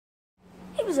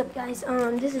What's up, guys?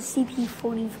 This is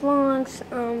CP40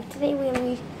 Vlogs. Today we're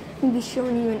going to be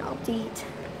showing you an update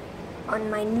on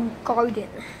my new garden.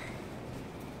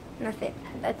 And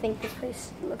I think this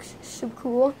place looks super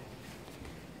cool.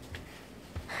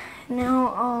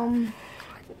 Now,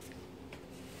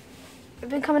 I've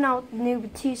been coming out with new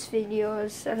Batiste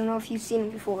videos. I don't know if you've seen them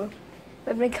before,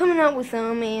 but I've been coming out with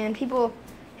them, and people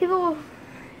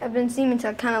have been seeming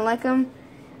to kind of like them.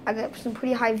 I got some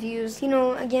pretty high views. You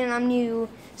know, again, I'm new,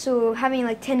 so having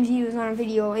like 10 views on a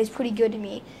video is pretty good to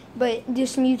me. But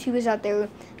there's some YouTubers out there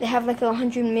that have like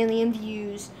 100 million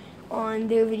views on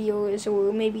their videos,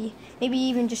 or maybe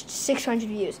even just 600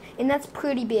 views, and that's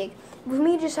pretty big. For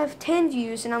me to just have 10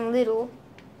 views, and I'm little,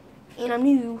 and I'm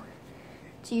new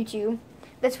to YouTube,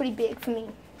 that's pretty big for me.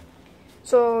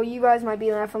 So you guys might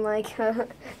be laughing like,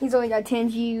 he's only got 10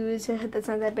 views, that's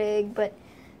not that big, but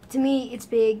to me, it's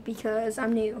big because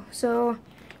I'm new. So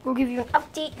we'll give you an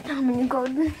update on my new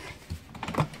garden.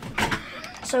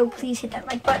 So please hit that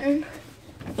like button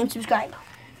and subscribe.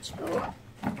 So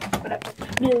what up?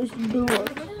 Close the door.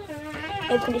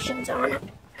 Air conditioning's on.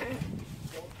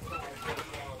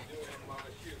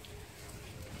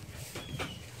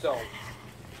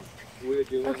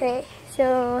 Okay,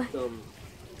 so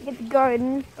get the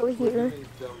garden over here.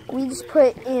 We just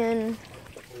put in.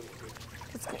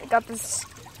 Got this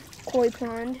koi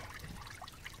pond.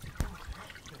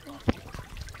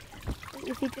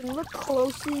 If you can look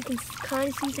closely, you can kind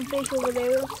of see some fish over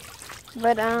there.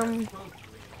 But then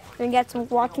we got some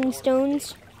walking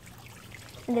stones,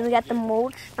 and then we got the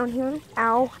mulch down here.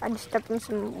 Ow! I just stepped on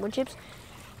some wood chips.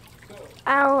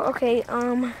 Ow! Okay.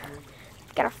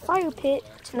 Got a fire pit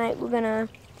tonight. We're gonna.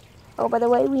 Oh, by the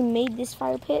way, we made this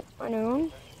fire pit on our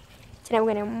own. Tonight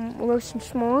we're gonna roast some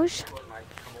s'mores.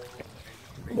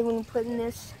 And then we're gonna put in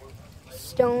this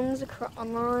stones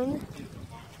online,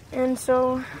 and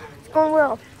so it's going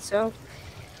well. So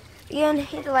again,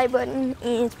 hit the like button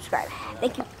and subscribe.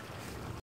 Thank you.